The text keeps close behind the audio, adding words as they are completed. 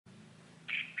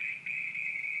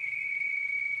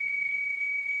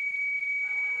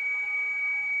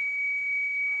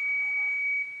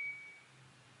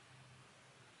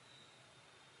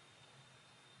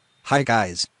Hi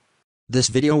guys. This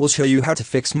video will show you how to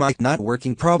fix mic not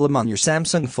working problem on your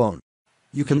Samsung phone.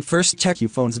 You can first check your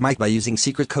phone's mic by using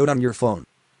secret code on your phone.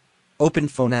 Open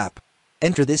phone app.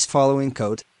 Enter this following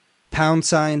code.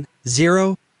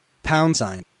 #0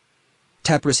 #.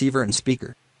 Tap receiver and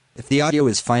speaker. If the audio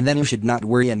is fine, then you should not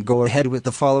worry and go ahead with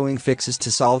the following fixes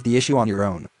to solve the issue on your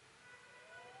own.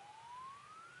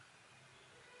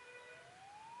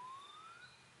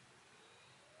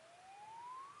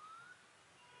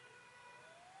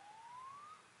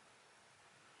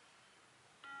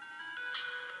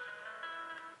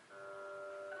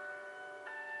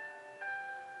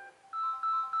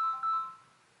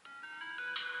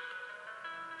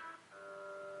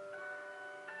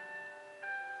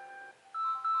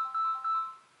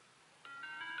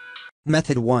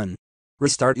 Method 1.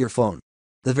 Restart your phone.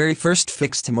 The very first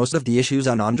fix to most of the issues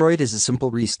on Android is a simple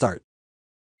restart.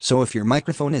 So if your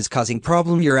microphone is causing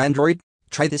problem your Android,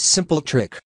 try this simple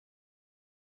trick.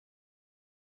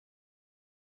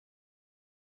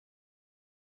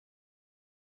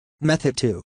 Method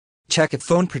 2. Check if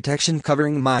phone protection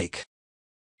covering mic.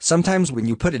 Sometimes when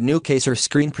you put a new case or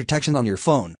screen protection on your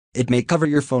phone, it may cover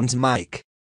your phone's mic.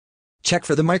 Check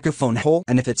for the microphone hole,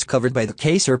 and if it's covered by the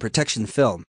case or protection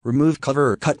film, remove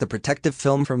cover or cut the protective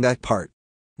film from that part.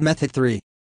 Method 3.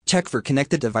 Check for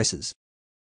connected devices.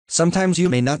 Sometimes you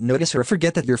may not notice or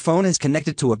forget that your phone is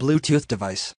connected to a Bluetooth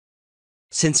device.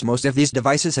 Since most of these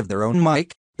devices have their own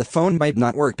mic, the phone might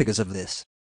not work because of this.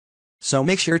 So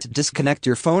make sure to disconnect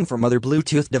your phone from other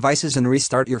Bluetooth devices and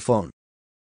restart your phone.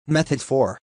 Method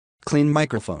 4. Clean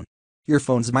microphone. Your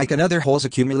phone's mic and other holes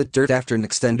accumulate dirt after an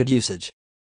extended usage.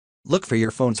 Look for your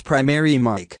phone's primary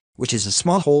mic, which is a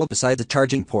small hole beside the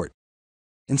charging port.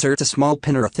 Insert a small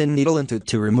pin or a thin needle into it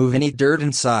to remove any dirt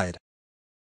inside.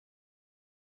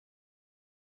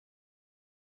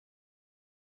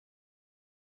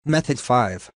 Method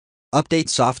 5. Update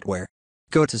software.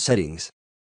 Go to Settings.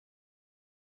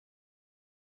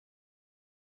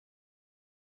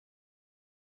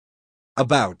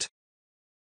 About.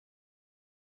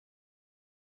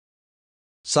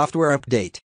 Software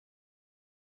update.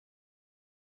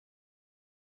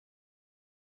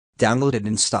 Download and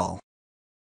install.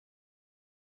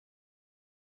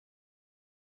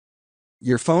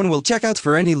 Your phone will check out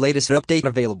for any latest update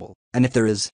available, and if there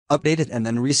is, update it and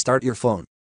then restart your phone.